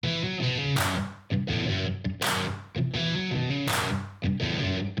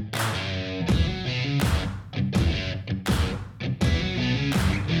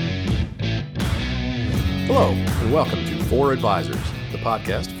Hello, and welcome to For Advisors, the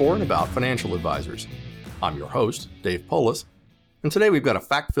podcast for and about financial advisors. I'm your host, Dave Polis, and today we've got a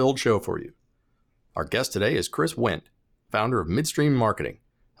fact-filled show for you. Our guest today is Chris Wendt, founder of Midstream Marketing,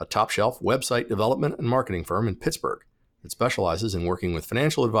 a top-shelf website development and marketing firm in Pittsburgh that specializes in working with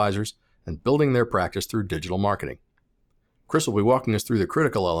financial advisors and building their practice through digital marketing. Chris will be walking us through the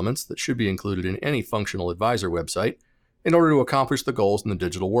critical elements that should be included in any functional advisor website in order to accomplish the goals in the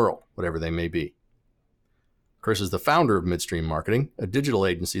digital world, whatever they may be. Chris is the founder of Midstream Marketing, a digital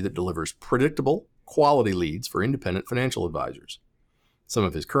agency that delivers predictable, quality leads for independent financial advisors. Some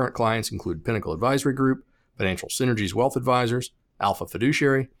of his current clients include Pinnacle Advisory Group, Financial Synergies Wealth Advisors, Alpha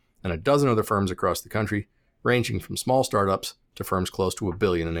Fiduciary, and a dozen other firms across the country, ranging from small startups to firms close to $1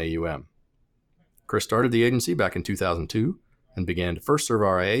 billion in AUM. Chris started the agency back in 2002 and began to first serve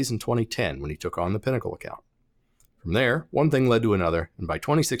RIAs in 2010 when he took on the Pinnacle account. From there, one thing led to another, and by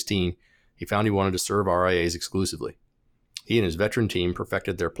 2016, he found he wanted to serve RIAs exclusively. He and his veteran team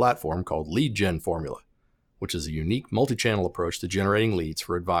perfected their platform called Lead Gen Formula, which is a unique multi-channel approach to generating leads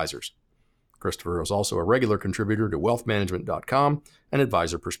for advisors. Christopher is also a regular contributor to wealthmanagement.com and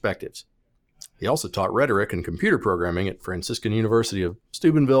Advisor Perspectives. He also taught rhetoric and computer programming at Franciscan University of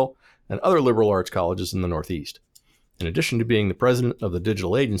Steubenville and other liberal arts colleges in the Northeast. In addition to being the president of the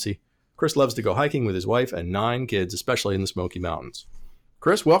digital agency, Chris loves to go hiking with his wife and 9 kids, especially in the Smoky Mountains.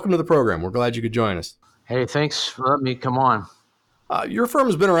 Chris, welcome to the program. We're glad you could join us. Hey, thanks for letting me come on. Your firm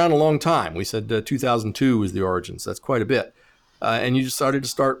has been around a long time. We said 2002 was the origins. That's quite a bit. And you decided to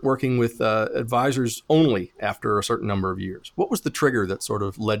start working with advisors only after a certain number of years. What was the trigger that sort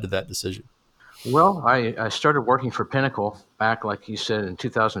of led to that decision? Well, I started working for Pinnacle back, like you said, in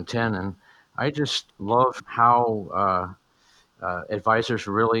 2010, and I just love how advisors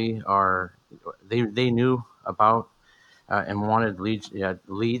really are. They knew about and wanted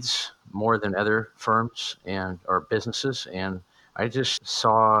leads more than other firms or businesses, and I just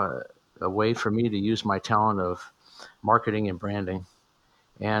saw a way for me to use my talent of marketing and branding,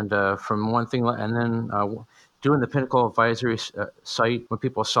 and from one thing, and then doing the Pinnacle Advisory site. When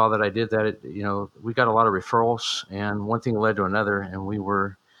people saw that I did that, we got a lot of referrals, and one thing led to another, and we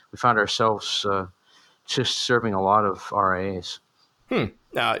found ourselves just serving a lot of RIAs.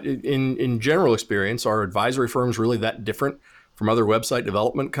 In general experience, are advisory firms really that different from other website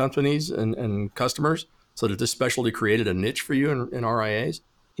development companies and customers? So that this specialty created a niche for you in RIAs?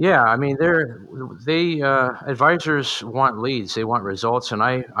 Yeah, I mean, advisors want leads, they want results, and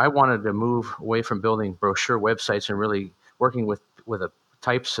I wanted to move away from building brochure websites and really working with the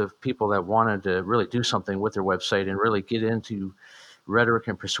types of people that wanted to really do something with their website and really get into rhetoric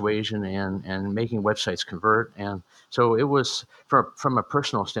and persuasion and making websites convert. And so it was, from a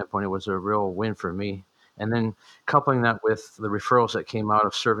personal standpoint, it was a real win for me. And then coupling that with the referrals that came out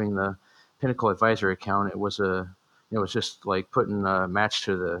of serving the Pinnacle Advisory account, it was just like putting a match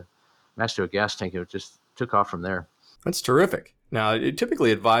to a gas tank. It just took off from there. That's terrific. Now,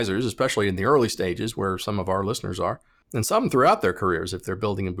 typically advisors, especially in the early stages where some of our listeners are, and some throughout their careers, if they're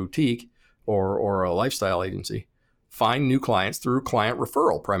building a boutique or a lifestyle agency, find new clients through client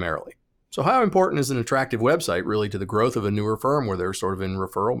referral primarily. So how important is an attractive website really to the growth of a newer firm where they're sort of in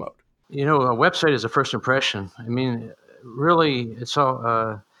referral mode? A website is a first impression. I mean, really, it's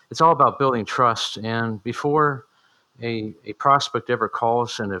all about building trust. And before a prospect ever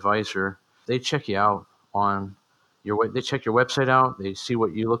calls an advisor, they check you out they check your website out. They see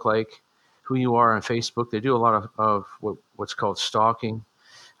what you look like, who you are on Facebook. They do a lot of what's called stalking.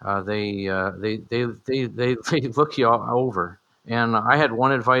 They look you all over. And I had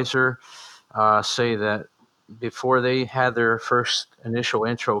one advisor say that before they had their first initial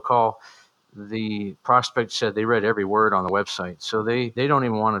intro call, the prospect said they read every word on the website. So they don't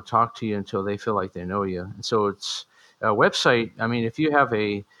even want to talk to you until they feel like they know you. And so it's a website. I mean, if you have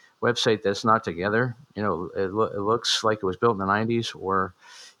a website that's not together, it looks like it was built in the 90s, or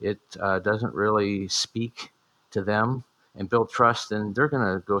it doesn't really speak to them and build trust, then they're going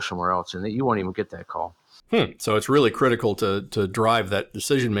to go somewhere else, and you won't even get that call. So it's really critical to drive that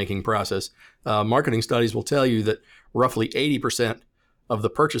decision-making process. Marketing studies will tell you that roughly 80% of the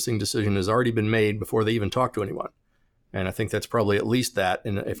purchasing decision has already been made before they even talk to anyone. And I think that's probably at least that,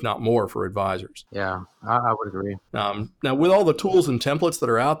 if not more, for advisors. Yeah, I would agree. Now, with all the tools and templates that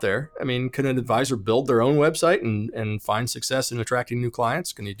are out there, I mean, can an advisor build their own website and find success in attracting new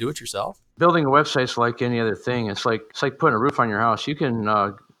clients? Can you do it yourself? Building a website is like any other thing. It's like putting a roof on your house. You can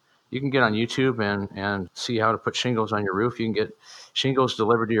get on YouTube and see how to put shingles on your roof. You can get shingles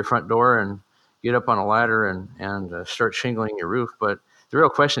delivered to your front door and get up on a ladder and start shingling your roof. But the real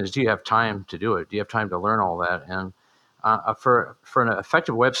question is, do you have time to do it? Do you have time to learn all that? And for an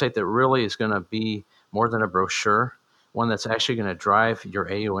effective website that really is going to be more than a brochure, one that's actually going to drive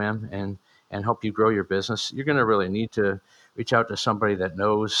your AUM and help you grow your business, you're going to really need to reach out to somebody that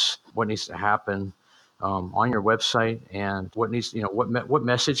knows what needs to happen on your website and what needs, what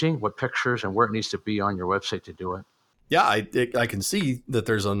messaging, what pictures, and where it needs to be on your website to do it. Yeah, I can see that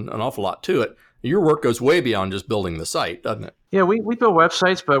there's an awful lot to it. Your work goes way beyond just building the site, doesn't it? Yeah, we build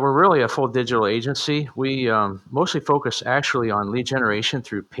websites, but we're really a full digital agency. We mostly focus actually on lead generation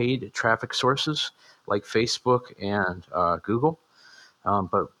through paid traffic sources like Facebook and Google.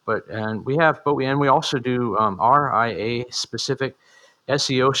 We also do RIA specific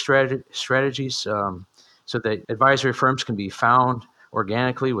SEO strategies so that advisory firms can be found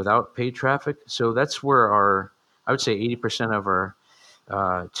organically without paid traffic. So that's where I would say 80% of our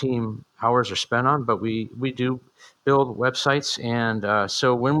team hours are spent on. But we do build websites, and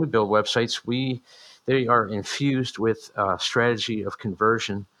so when we build websites, they are infused with strategy of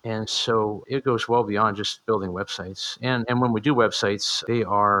conversion. And so it goes well beyond just building websites. And when we do websites, they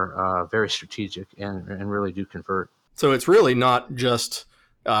are very strategic and really do convert. So it's really not just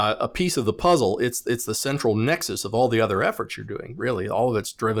a piece of the puzzle. It's the central nexus of all the other efforts you're doing. Really, all of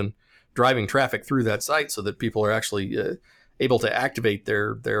it's driving traffic through that site so that people are actually able to activate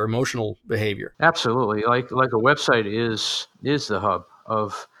their emotional behavior. Absolutely. Like a website is the hub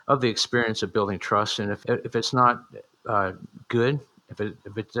of the experience of building trust. And if it's not good, if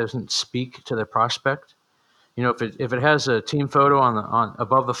it doesn't speak to the prospect, if it has a team photo on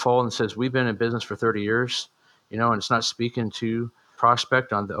above the fold and says we've been in business for 30 years, and it's not speaking to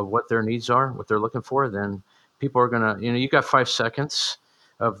prospect of what their needs are, what they're looking for, then people are gonna, you got 5 seconds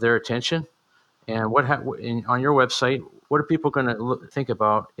of their attention. And on your website, what are people going to think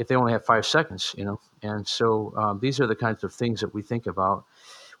about if they only have 5 seconds? And so these are the kinds of things that we think about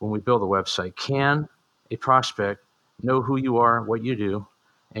when we build a website. Can a prospect know who you are, what you do,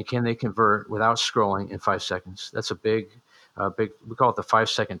 and can they convert without scrolling in 5 seconds? That's a big. We call it the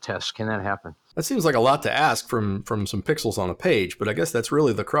 5-second test. Can that happen? That seems like a lot to ask from some pixels on a page, but I guess that's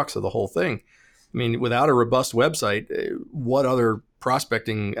really the crux of the whole thing. I mean, without a robust website, what other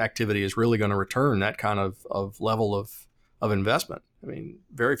prospecting activity is really going to return that kind of level of investment? I mean,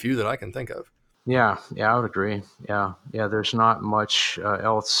 very few that I can think of. Yeah, I would agree. Yeah. There's not much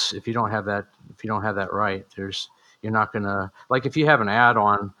else if you don't have that. If you don't have that right, you're not gonna, like, if you have an ad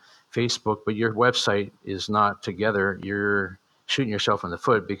on Facebook but your website is not together, you're shooting yourself in the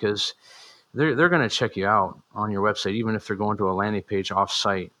foot, because they're going to check you out on your website even if they're going to a landing page off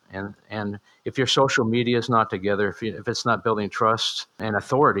site. And if your social media is not together, if it's not building trust and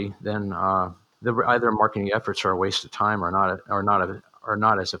authority, then either marketing efforts are a waste of time or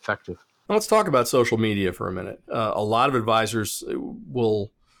not as effective. Well, let's talk about social media for a minute. A lot of advisors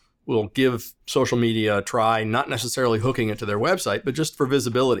will give social media a try, not necessarily hooking it to their website, but just for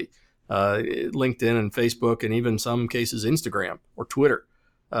visibility. LinkedIn and Facebook, and even some cases Instagram or Twitter,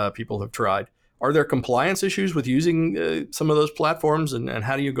 people have tried. Are there compliance issues with using some of those platforms, and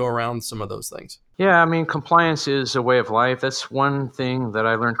how do you go around some of those things? Yeah, I mean, compliance is a way of life. That's one thing that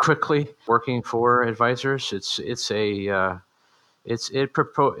I learned quickly working for advisors. It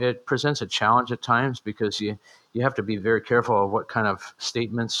presents a challenge at times, because you have to be very careful of what kind of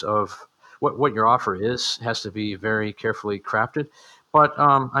statements of what your offer has to be very carefully crafted. But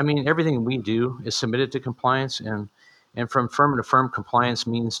I mean, everything we do is submitted to compliance, and from firm to firm, compliance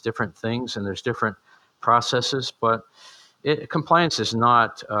means different things, and there's different processes. But compliance is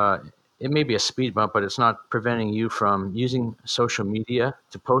not. It may be a speed bump, but it's not preventing you from using social media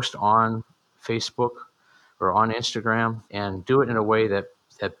to post on Facebook or on Instagram, and do it in a way that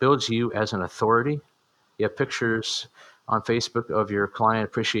builds you as an authority. You have pictures on Facebook of your client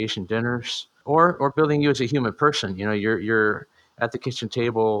appreciation dinners, or building you as a human person. You're at the kitchen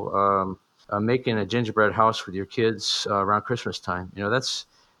table making a gingerbread house with your kids around Christmas time.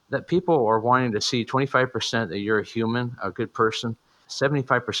 That people are wanting to see 25% that you're a human, a good person.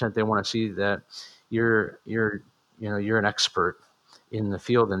 75% they want to see that you're an expert in the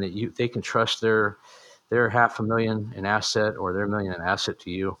field, and that they can trust their $500,000 in asset or their $1 million in asset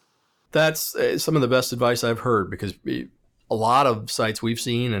to you. That's some of the best advice I've heard, because a lot of sites we've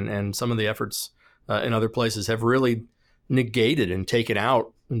seen and some of the efforts in other places have really negated and taken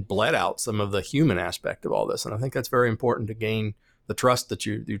out and bled out some of the human aspect of all this. And I think that's very important to gain the trust that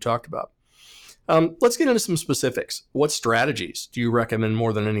you talked about. Let's get into some specifics. What strategies do you recommend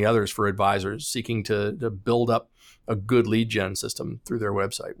more than any others for advisors seeking to build up a good lead gen system through their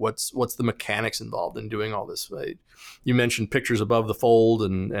website? What's the mechanics involved in doing all this? You mentioned pictures above the fold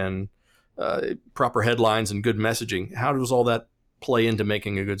and proper headlines and good messaging. How does all that play into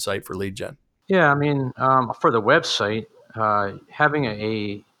making a good site for lead gen? Yeah, I mean, for the website, having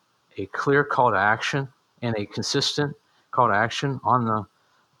a a clear call to action and a consistent call to action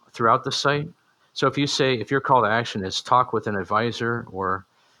throughout the site. So if your call to action is talk with an advisor or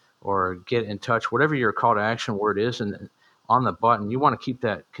get in touch, whatever your call to action word is, and on the button, you want to keep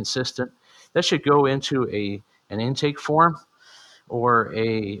that consistent. That should go into an intake form or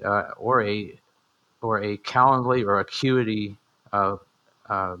a Calendly or Acuity uh,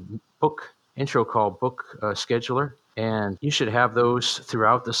 book intro call book scheduler, and you should have those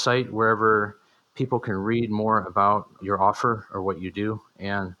throughout the site wherever people can read more about your offer or what you do.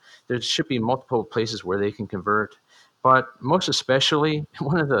 And there should be multiple places where they can convert. But most especially,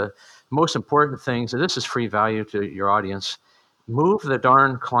 one of the most important things, and this is free value to your audience, move the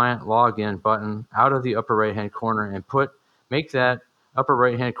darn client login button out of the upper right-hand corner and make that upper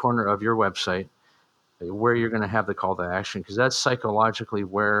right-hand corner of your website where you're going to have the call to action, because that's psychologically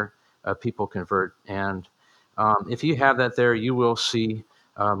where people convert. And if you have that there, you will see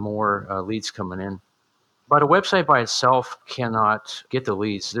more leads coming in. But a website by itself cannot get the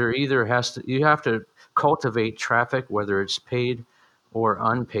leads. You have to cultivate traffic, whether it's paid or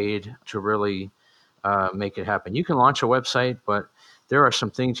unpaid, to really make it happen. You can launch a website, but there are some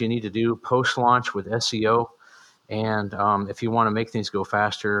things you need to do post-launch with SEO. And if you want to make things go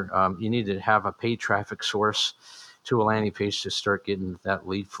faster, you need to have a paid traffic source to a landing page to start getting that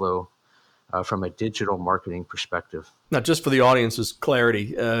lead flow from a digital marketing perspective. Now, just for the audience's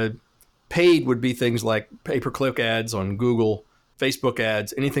clarity, paid would be things like pay-per-click ads on Google, Facebook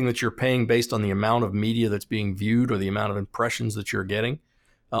ads, anything that you're paying based on the amount of media that's being viewed or the amount of impressions that you're getting.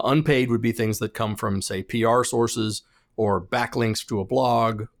 Unpaid would be things that come from, say, PR sources or backlinks to a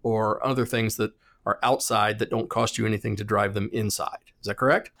blog or other things that are outside that don't cost you anything to drive them inside. Is that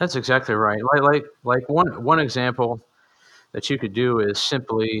correct? That's exactly right. Like one example that you could do is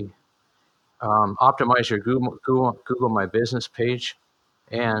simply optimize your Google My Business page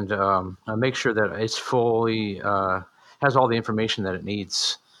and make sure that it's fully has all the information that it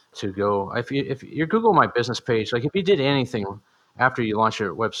needs to go. If your Google My Business page, like if you did anything after you launch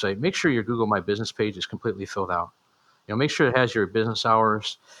your website, make sure your Google My Business page is completely filled out. Make sure it has your business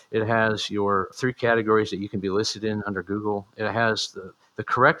hours. It has your 3 categories that you can be listed in under Google. It has the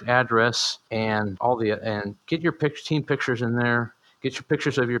correct address and get your team pictures in there. Get your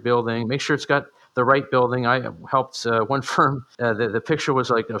pictures of your building. Make sure it's got the right building. I helped one firm. The picture was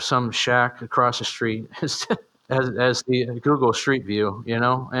like of some shack across the street as the Google Street View,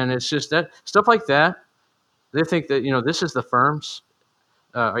 and it's just that stuff like that. They think that, this is the firm's.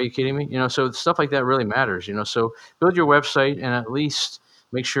 Are you kidding me? So stuff like that really matters. So build your website and at least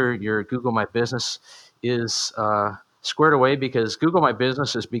make sure your Google My Business is squared away, because Google My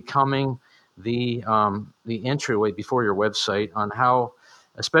Business is becoming the entryway before your website on how,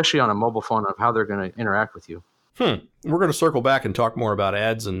 especially on a mobile phone, of how they're going to interact with you. We're going to circle back and talk more about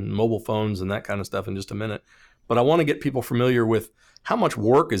ads and mobile phones and that kind of stuff in just a minute. But I want to get people familiar with how much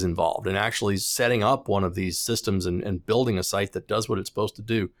work is involved in actually setting up one of these systems and building a site that does what it's supposed to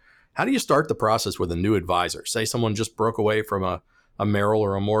do. How do you start the process with a new advisor? Say someone just broke away from a Merrill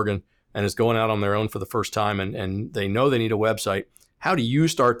or a Morgan and is going out on their own for the first time and they know they need a website. How do you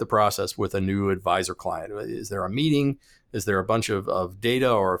start the process with a new advisor client? Is there a meeting? Is there a bunch of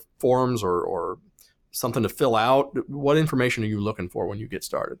data or forms or something to fill out? What information are you looking for when you get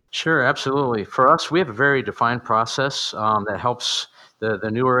started? Sure, absolutely. For us, we have a very defined process that helps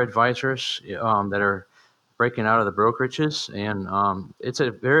the newer advisors that are breaking out of the brokerages. And it's a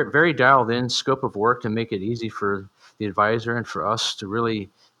very, very dialed in scope of work to make it easy for the advisor and for us to really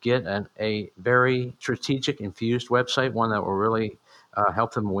get a very strategic infused website, one that will really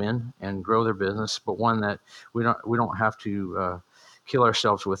help them win and grow their business, but one that we don't have to kill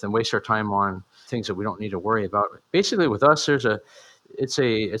ourselves with and waste our time on things that we don't need to worry about. Basically, with us, we can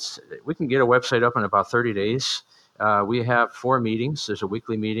get a website up in about 30 days. We have 4 meetings. There's a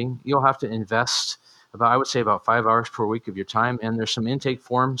weekly meeting. You'll have to invest about 5 hours per week of your time. And there's some intake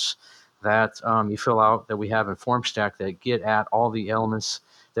forms that you fill out that we have in FormStack that get at all the elements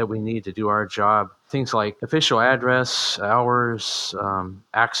that we need to do our job. Things like official address, hours,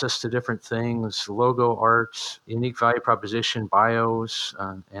 access to different things, logo art, unique value proposition, bios,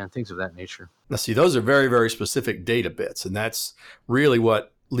 and things of that nature. Now, see, those are very, very specific data bits, and that's really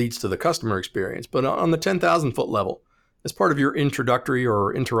what leads to the customer experience. But on the 10,000 foot level, as part of your introductory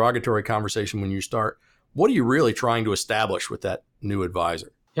or interrogatory conversation when you start, what are you really trying to establish with that new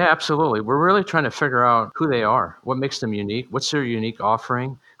advisor? Yeah, absolutely. We're really trying to figure out who they are, what makes them unique, what's their unique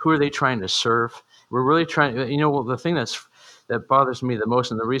offering, who are they trying to serve. We're really trying, the thing that's that bothers me the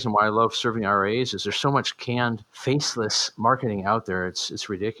most, and the reason why I love serving RAs, is there's so much canned, faceless marketing out there. It's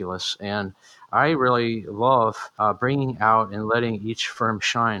ridiculous, and I really love bringing out and letting each firm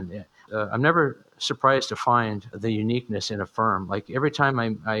shine. I'm never surprised to find the uniqueness in a firm. Like every time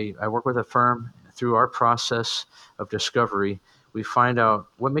I work with a firm, through our process of discovery, we find out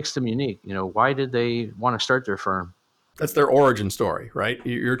what makes them unique. Why did they want to start their firm? That's their origin story, right?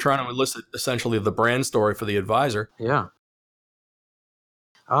 You're trying to elicit essentially the brand story for the advisor. Yeah.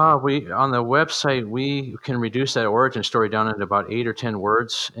 We on the website, we can reduce that origin story down into about 8 or 10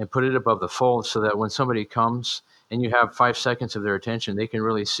 words and put it above the fold, so that when somebody comes and you have 5 seconds of their attention, they can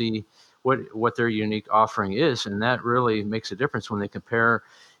really see what their unique offering is, and that really makes a difference when they compare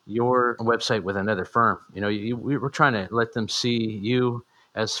your website with another firm. We're trying to let them see you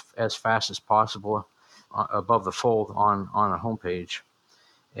as fast as possible above the fold on a homepage.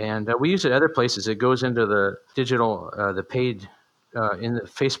 And we use it other places. It goes into the digital, the paid, in the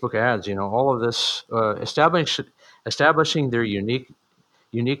Facebook ads. All of this establishing their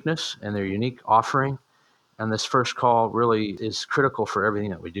uniqueness and their unique offering. And this first call really is critical for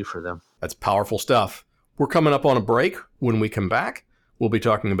everything that we do for them. That's powerful stuff. We're coming up on a break. When we come back, we'll be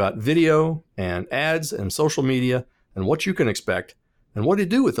talking about video and ads and social media and what you can expect and what to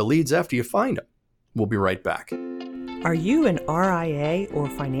do with the leads after you find them. We'll be right back. Are you an RIA or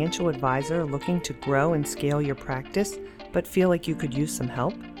financial advisor looking to grow and scale your practice, but feel like you could use some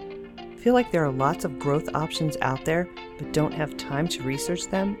help? Feel like there are lots of growth options out there, but don't have time to research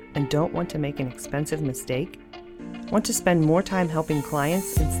them and don't want to make an expensive mistake? Want to spend more time helping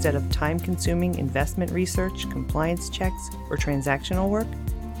clients instead of time-consuming investment research, compliance checks, or transactional work?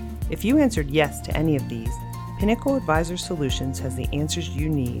 If you answered yes to any of these, Pinnacle Advisor Solutions has the answers you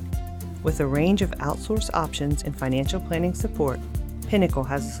need. With a range of outsource options and financial planning support, Pinnacle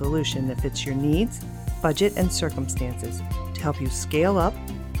has a solution that fits your needs, budget, and circumstances to help you scale up,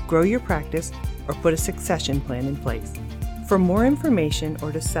 grow your practice, or put a succession plan in place. For more information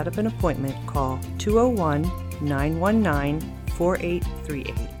or to set up an appointment, call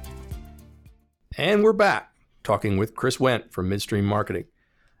 201-919-4838. And we're back talking with Chris Wendt from Midstream Marketing.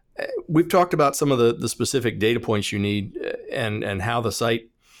 We've talked about some of the specific data points you need and how the site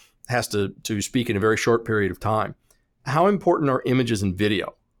has to speak in a very short period of time. How important are images and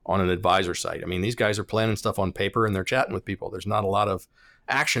video on an advisor site? I mean, these guys are planning stuff on paper and they're chatting with people. There's not a lot of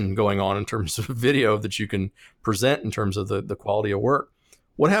action going on in terms of video that you can present in terms of the quality of work.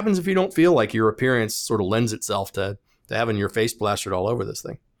 What happens if you don't feel like your appearance sort of lends itself to having your face plastered all over this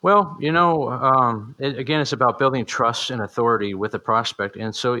thing? Well, again, it's about building trust and authority with the prospect.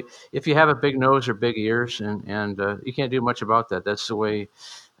 And so if you have a big nose or big ears, and you can't do much about that. That's the way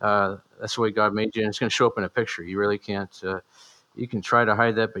God made you, and it's going to show up in a picture. You really can't. You can try to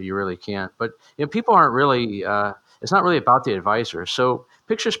hide that, but you really can't. But people aren't really. It's not really about the advisor. So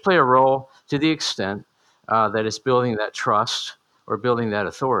pictures play a role to the extent that it's building that trust or building that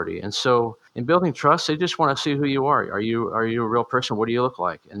authority. And so in building trust, they just want to see who you are. Are you a real person? What do you look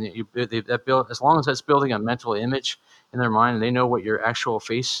like? And as long as that's building a mental image in their mind, and they know what your actual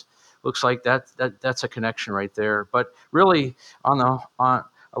face looks like, that's a connection right there. But really, on a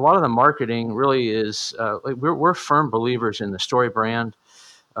lot of the marketing really is we're firm believers in the story brand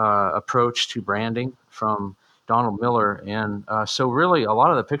approach to branding from Donald Miller, and so really a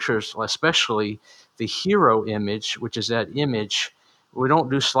lot of the pictures, especially the hero image, which is that image, we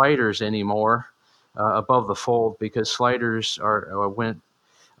don't do sliders anymore above the fold, because sliders were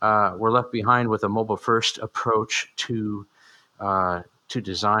left behind with a mobile first approach to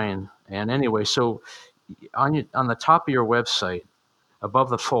design. And anyway, so on the top of your website, above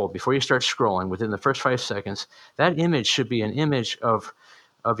the fold, before you start scrolling, within the first 5 seconds, that image should be an image of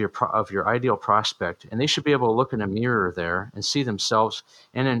your ideal prospect, and they should be able to look in a mirror there and see themselves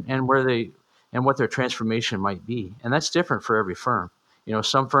and what their transformation might be. And that's different for every firm.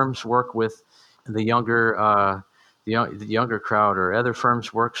 Some firms work with the younger crowd, or other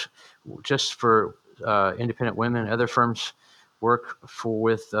firms work just for independent women. Other firms work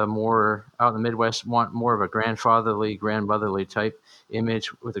with more out in the Midwest, want more of a grandmotherly type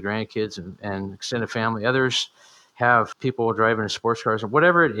image with the grandkids and extended family. Others have people driving in sports cars, or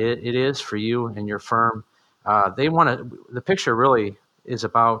whatever it is for you and your firm. The picture really is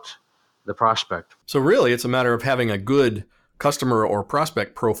about the prospect. So really, it's a matter of having a good customer or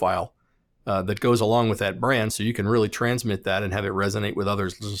prospect profile that goes along with that brand, so you can really transmit that and have it resonate with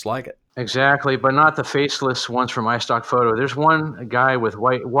others just like it. Exactly, but not the faceless ones from iStock Photo. There's one guy with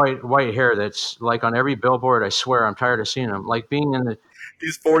white hair that's like on every billboard. I swear, I'm tired of seeing him. Like being in the.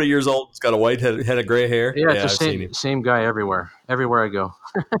 He's 40 years old. He's got a white head of gray hair. Yeah, it's the same guy everywhere I go.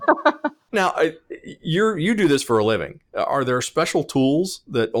 Now, You do this for a living. Are there special tools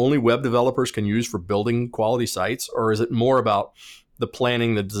that only web developers can use for building quality sites, or is it more about the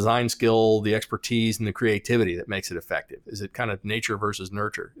planning, the design skill, the expertise, and the creativity that makes it effective? Is it kind of nature versus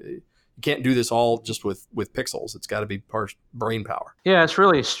nurture? You can't do this all just with pixels. It's got to be part brain power. Yeah, it's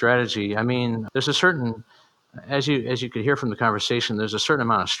really a strategy. I mean, there's a certain, as you could hear from the conversation, there's a certain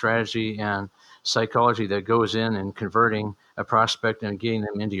amount of strategy and psychology that goes in converting a prospect and getting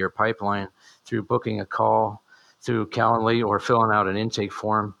them into your pipeline through booking a call, through Calendly, or filling out an intake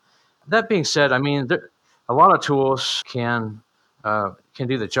form. That being said, I mean, a lot of tools can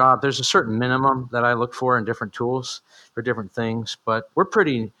do the job. There's a certain minimum that I look for in different tools for different things, but we're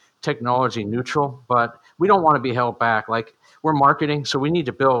pretty technology neutral. But we don't want to be held back. Like, we're marketing, so we need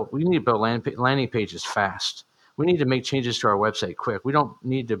to build landing pages fast. We need to make changes to our website quick. We don't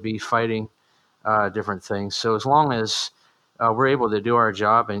need to be fighting different things. So as long as we're able to do our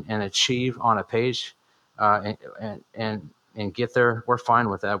job and achieve on a page and get there, we're fine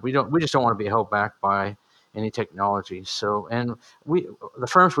with that. We just don't want to be held back by any technology. So, and the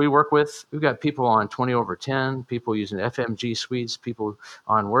firms we work with, we've got people on 20 over 10, people using FMG suites, people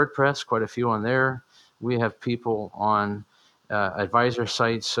on WordPress, quite a few on there. We have people on advisor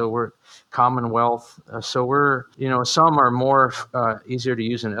sites, so we're Commonwealth. So we're, some are more easier to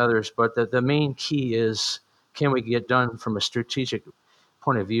use than others, but the main key is, can we get done from a strategic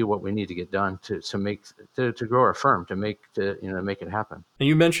point of view what we need to get done to grow our firm, to make it happen. And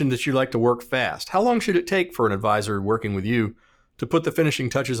you mentioned that you like to work fast. How long should it take for an advisor working with you to put the finishing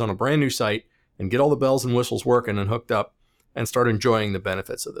touches on a brand new site and get all the bells and whistles working and hooked up and start enjoying the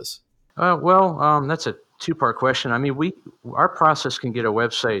benefits of this? That's a two-part question. I mean, our process can get a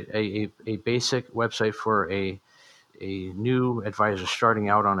website, a basic website for a new advisor starting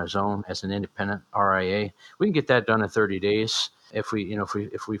out on his own as an independent RIA. We can get that done in 30 days if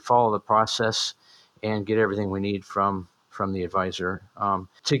we follow the process and get everything we need from the advisor.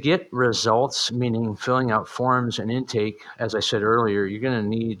 To get results, meaning filling out forms and intake, as I said earlier, you're going to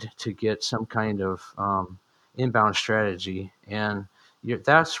need to get some kind of inbound strategy, and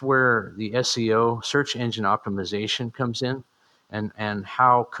that's where the SEO, search engine optimization, comes in, and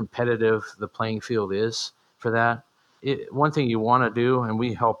how competitive the playing field is for that. One thing you want to do, and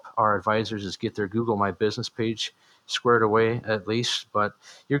we help our advisors, is get their Google My Business page squared away at least. But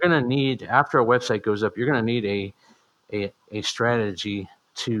you're going to need, after a website goes up, you're going to need a strategy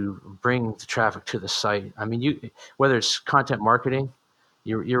to bring the traffic to the site. I mean, whether it's content marketing,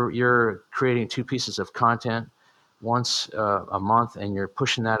 you're creating 2 pieces of content once a month, and you're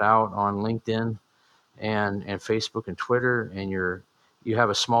pushing that out on LinkedIn and Facebook and Twitter, and you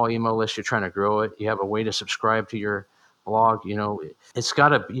have a small email list, you're trying to grow it, you have a way to subscribe to your blog. You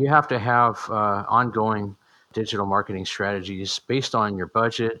have to have ongoing digital marketing strategies based on your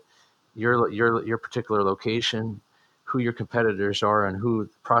budget, your particular location, who your competitors are, and who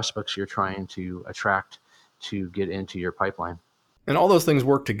prospects you're trying to attract to get into your pipeline. And all those things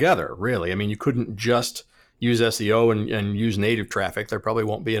work together, really. I mean, you couldn't just use SEO and use native traffic. There probably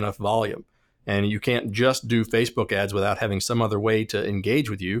won't be enough volume. And you can't just do Facebook ads without having some other way to engage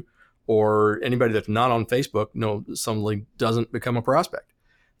with you, or anybody that's not on Facebook suddenly doesn't become a prospect.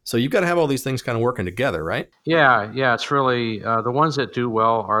 So you've got to have all these things kind of working together, right? Yeah. It's really the ones that do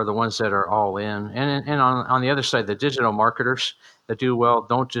well are the ones that are all in. And on the other side, the digital marketers that do well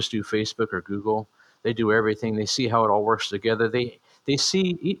don't just do Facebook or Google. They do everything. They see how it all works together. They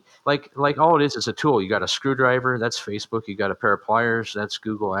see, like all it is a tool. You got a screwdriver, that's Facebook. You got a pair of pliers, that's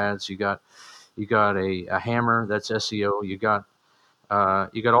Google Ads. You got a hammer, that's SEO. You got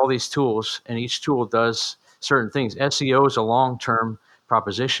all these tools, and each tool does certain things. SEO is a long-term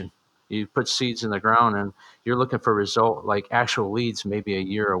proposition. You put seeds in the ground, and you're looking for result, like actual leads, maybe a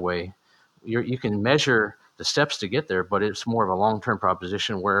year away. You can measure the steps to get there, but it's more of a long-term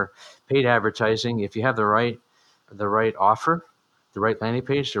proposition, where paid advertising, if you have the right offer, the right landing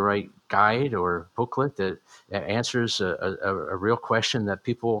page, the right guide or booklet that answers a real question that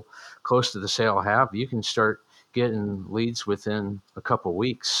people close to the sale have, you can start getting leads within a couple of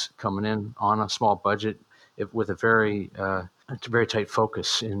weeks coming in on a small budget with a very tight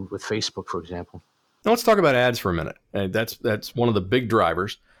focus with Facebook, for example. Now let's talk about ads for a minute. That's one of the big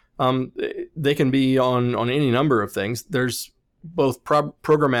drivers. They can be on any number of things. There's both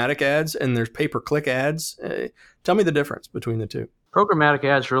programmatic ads and there's pay-per-click ads. Tell me the difference between the two. Programmatic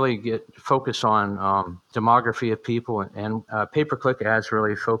ads really focus on demography of people, and pay-per-click ads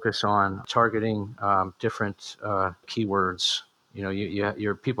really focus on targeting different keywords.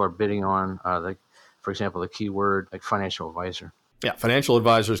 Your people are bidding on, for example, the keyword like financial advisor. Yeah, financial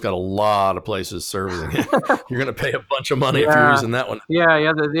advisor's got a lot of places servicing it. You're going to pay a bunch of money if you're Yeah, using that one.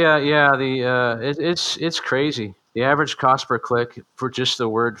 it's crazy. The average cost per click for just the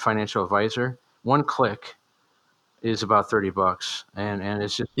word financial advisor, one click is about $30, and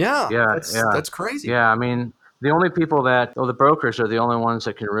it's just Yeah, yeah, yeah, that's crazy. yeah. I mean, the only people that, the brokers are the only ones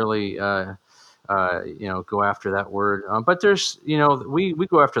that can really go after that word. But there's, we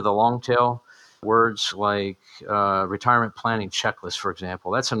go after the long tail words like retirement planning checklist, for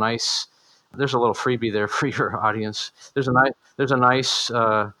example. That's a nice. There's a little freebie there for your audience. There's a nice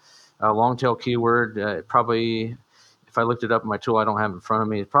long tail keyword. Probably, if I looked it up in my tool, I don't have it in front of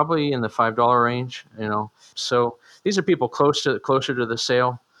me. It's probably in the $5 range. So these are people closer to the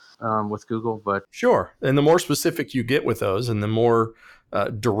sale with Google, but Sure. And the more specific you get with those and the more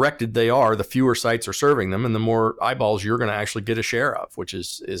directed they are, the fewer sites are serving them and the more eyeballs you're going to actually get a share of, which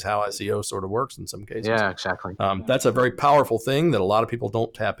is how SEO sort of works in some cases. yeah, exactly. That's a very powerful thing that a lot of people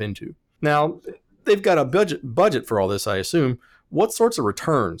don't tap into. Now, they've got a budget for all this, I assume. What sorts of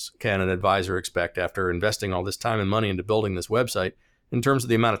returns can an advisor expect after investing all this time and money into building this website in terms of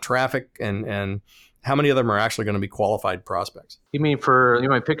the amount of traffic and how many of them are actually going to be qualified prospects? You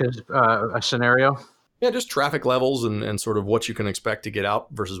might pick a scenario? Yeah, just traffic levels and sort of what you can expect to get out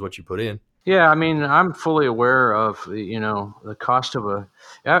versus what you put in. Yeah, I mean, I'm fully aware of the cost of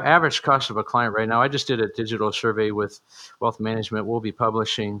average cost of a client right now. I just did a digital survey with Wealth Management. We'll be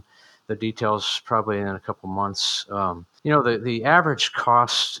publishing the details probably in a couple months. The average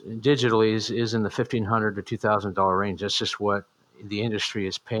cost digitally is in the $1,500 to $2,000 range. That's just what the industry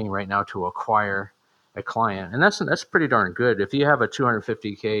is paying right now to acquire a client, and that's pretty darn good. If you have a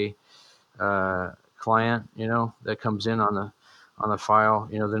 250K client, that comes in on the file,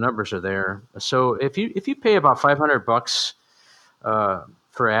 the numbers are there. So if you pay about $500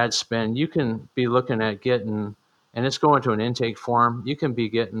 for ad spend, you can be looking at getting, and it's going to an intake form. You can be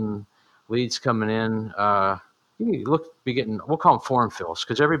getting leads coming in. You can be getting, we'll call them form fills,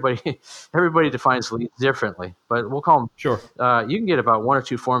 because everybody defines leads differently, but we'll call them. Sure. You can get about one or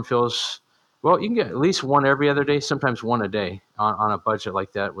two form fills. Well, you can get at least one every other day, sometimes one a day on a budget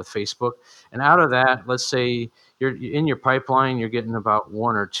like that with Facebook. And out of that, let's say you're in your pipeline, you're getting about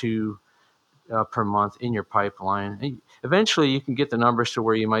one or two per month in your pipeline. And eventually, you can get the numbers to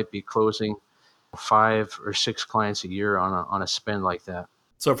where you might be closing 5 or 6 clients a year on a spend like that.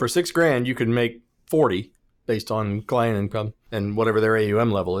 So for $6,000, you could make 40 based on client income and whatever their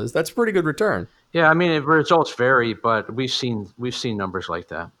AUM level is. That's a pretty good return. Yeah, I mean, results vary, but we've seen numbers like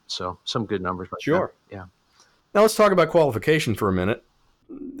that. So some good numbers like Sure. that. Yeah. Now let's talk about qualification for a minute.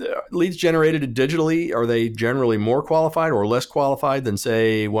 Leads generated digitally, are they generally more qualified or less qualified than,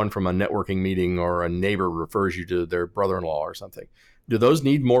 say, one from a networking meeting or a neighbor refers you to their brother-in-law or something? Do those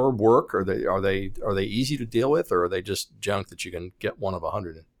need more work? Are they easy to deal with, or are they just junk that you can get one of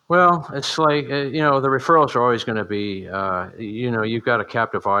 100 in? Well, it's like, the referrals are always going to be, you've got a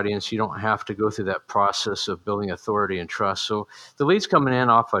captive audience. You don't have to go through that process of building authority and trust. So the leads coming in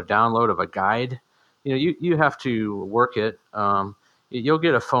off a download of a guide, you have to work it. You'll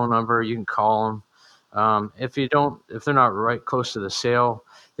get a phone number. You can call them. If they're not right close to the sale,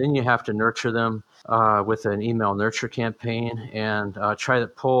 then you have to nurture them with an email nurture campaign and try to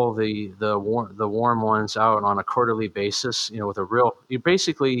pull the warm ones out on a quarterly basis. With you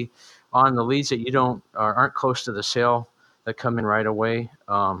basically on the leads that you aren't close to the sale that come in right away.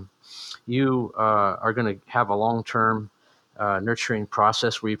 You are going to have a long-term nurturing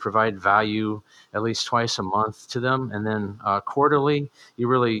process where you provide value at least twice a month to them, and then quarterly you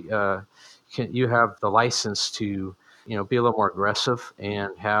really you have the license to be a little more aggressive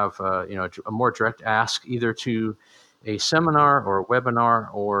and have a more direct ask, either to a seminar or a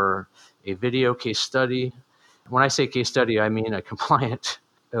webinar or a video case study. When I say case study, I mean a compliant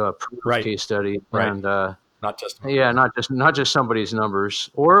Right. case study, Right. And Not just not just somebody's numbers,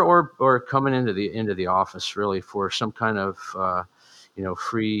 or coming into the office really for some kind of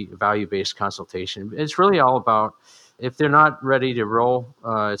free value-based consultation. It's really all about, if they're not ready to roll,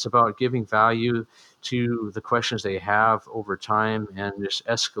 it's about giving value to the questions they have over time and just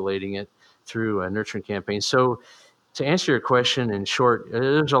escalating it through a nurturing campaign. So to answer your question in short,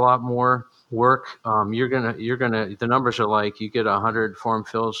 there's a lot more work. The numbers are like, you get 100 form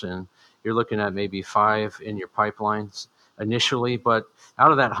fills and you're looking at maybe 5 in your pipelines initially, but out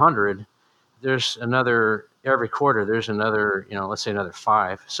of that 100, there's every quarter, there's another, let's say another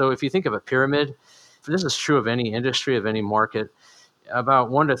 5. So if you think of a pyramid, this is true of any industry, of any market, about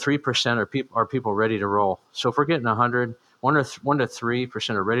 1% to 3% are people ready to roll. So if we're getting 100, 1 to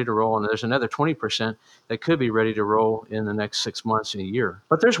 3% are ready to roll, and there's another 20% that could be ready to roll in the next 6 months and a year.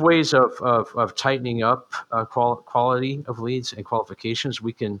 But there's ways of tightening up quality of leads and qualifications.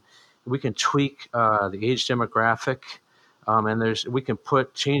 We can tweak the age demographic, and we can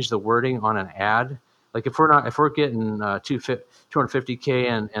change the wording on an ad. Like if we're getting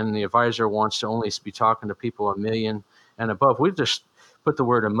 250K and the advisor wants to only be talking to people $1 million and above, we just put the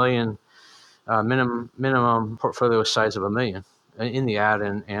word $1 million, minimum portfolio size of $1 million in the ad,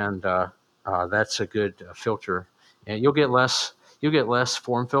 and that's a good filter. And you'll get less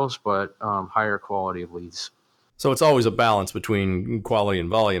form fills, but higher quality of leads. So it's always a balance between quality and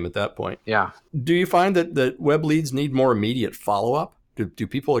volume at that point. Yeah. Do you find that web leads need more immediate follow-up? Do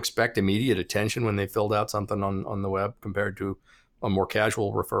people expect immediate attention when they filled out something on the web compared to a more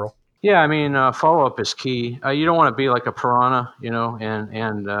casual referral? Yeah, I mean, follow-up is key. You don't want to be like a piranha,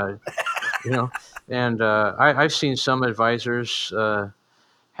 I've seen some advisors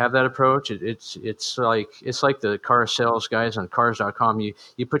have that approach. It's like the car sales guys on cars.com.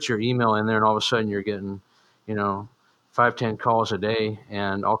 You put your email in there, and all of a sudden you're getting, 5-10 calls a day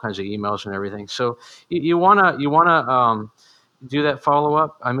and all kinds of emails and everything. So you wanna do that follow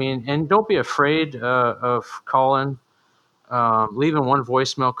up. I mean, and don't be afraid of calling, leaving one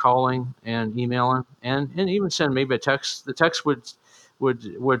voicemail, calling and emailing, and even send maybe a text. The text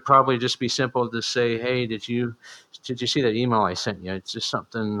would probably just be simple to say, hey, did you see that email I sent you? It's just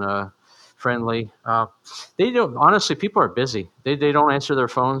something friendly. Honestly, people are busy. They don't answer their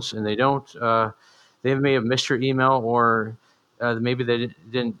phones, and they may have missed your email, or maybe they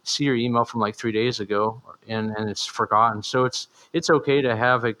didn't see your email from like 3 days ago, and it's forgotten. So it's okay to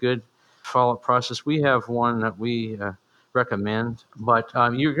have a good follow-up process. We have one that we recommend, but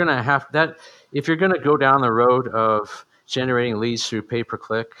you're going to have that. If you're going to go down the road of generating leads through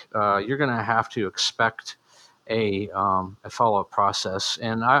pay-per-click, you're going to have to expect a follow-up process.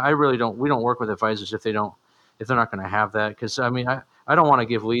 And we don't work with advisors if they're not going to have that, because I don't want to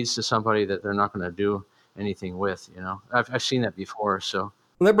give leads to somebody that they're not going to do anything with. I've seen that before. So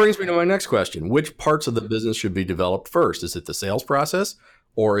that brings me to my next question. Which parts of the business should be developed first? Is it the sales process,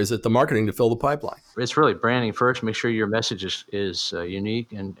 or is it the marketing to fill the pipeline? It's really branding first. Make sure your message is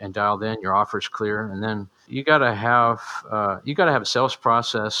unique and dialed in, your offer is clear, and then you got to have a sales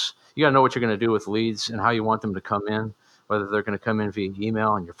process. You got to know what you're going to do with leads and how you want them to come in, whether they're going to come in via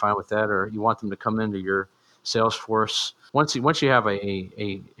email and you're fine with that, or you want them to come into your Salesforce. Once you have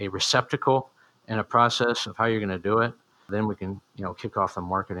a receptacle and a process of how you're going to do it, then we can kick off the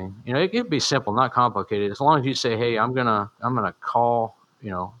marketing. It can be simple, not complicated. As long as you say, hey, I'm gonna call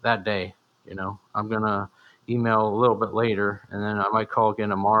that day. I'm gonna email a little bit later, and then I might call again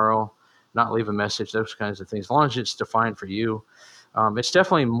tomorrow. Not leave a message. Those kinds of things. As long as it's defined for you, it's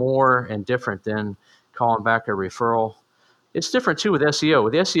definitely more and different than calling back a referral. It's different too with SEO.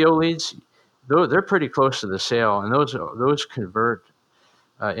 With SEO leads, they're pretty close to the sale, and those convert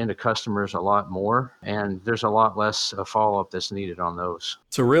into customers a lot more, and there's a lot less follow-up that's needed on those.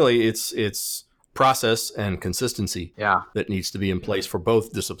 So really, it's process and consistency that needs to be in place for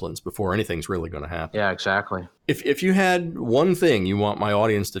both disciplines before anything's really going to happen. Yeah, exactly. If you had one thing you want my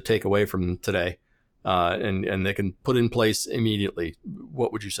audience to take away from today, and they can put in place immediately,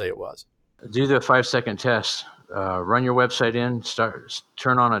 what would you say it was? Do the 5-second test. Run your website in.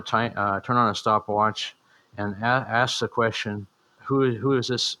 Turn on a stopwatch, and ask the question: Who is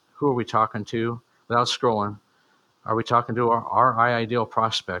this? Who are we talking to? Without scrolling, are we talking to our ideal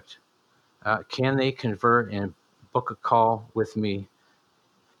prospect? Can they convert and book a call with me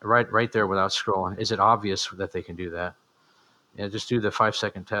right there without scrolling? Is it obvious that they can do that? Just do the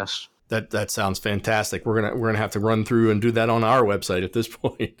 5-second test. That sounds fantastic. We're gonna have to run through and do that on our website at this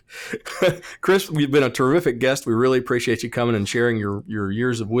point. Chris, you've been a terrific guest. We really appreciate you coming and sharing your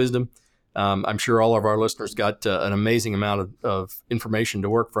years of wisdom. I'm sure all of our listeners got an amazing amount of information to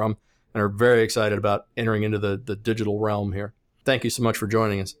work from and are very excited about entering into the digital realm here. Thank you so much for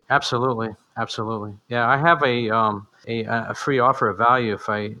joining us. Absolutely. Yeah, I have a free offer of value if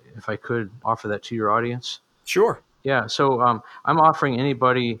I could offer that to your audience. Sure. Yeah, so I'm offering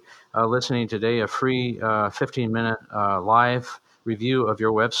anybody listening today a free 15-minute live review of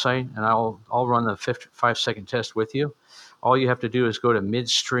your website, and I'll run the 5-second test with you. All you have to do is go to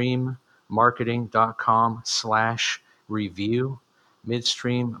midstreammarketing.com/review,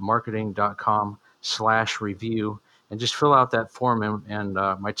 midstreammarketing.com/review, and just fill out that form, and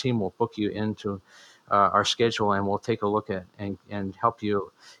my team will book you into our schedule, and we'll take a look at and help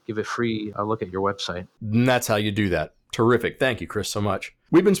you give a free look at your website. And that's how you do that. Terrific. Thank you, Chris, so much.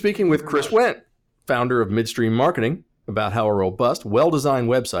 We've been speaking with Chris Wendt, founder of Midstream Marketing, about how a robust, well-designed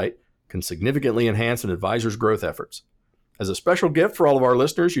website can significantly enhance an advisor's growth efforts. As a special gift for all of our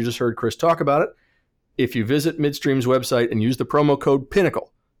listeners, you just heard Chris talk about it. If you visit Midstream's website and use the promo code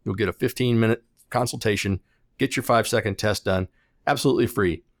Pinnacle, you'll get a 15-minute consultation, get your 5-second test done, absolutely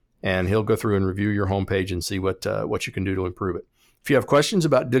free. And he'll go through and review your homepage and see what you can do to improve it. If you have questions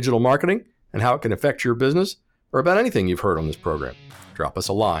about digital marketing and how it can affect your business, or about anything you've heard on this program, drop us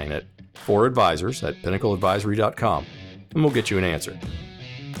a line at 4advisors@pinnacleadvisory.com, and we'll get you an answer.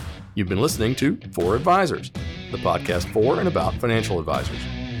 You've been listening to 4 Advisors, the podcast for and about financial advisors.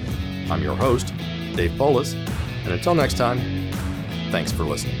 I'm your host, Dave Polis, and until next time, thanks for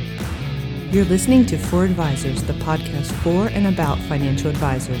listening. You're listening to 4 Advisors, the podcast for and about financial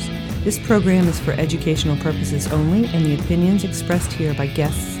advisors. This program is for educational purposes only, and the opinions expressed here by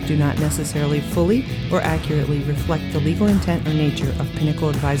guests do not necessarily fully or accurately reflect the legal intent or nature of Pinnacle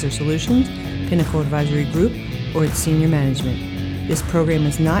Advisor Solutions, Pinnacle Advisory Group, or its senior management. This program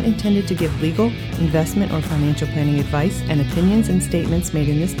is not intended to give legal, investment, or financial planning advice, and opinions and statements made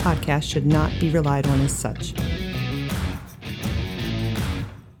in this podcast should not be relied on as such.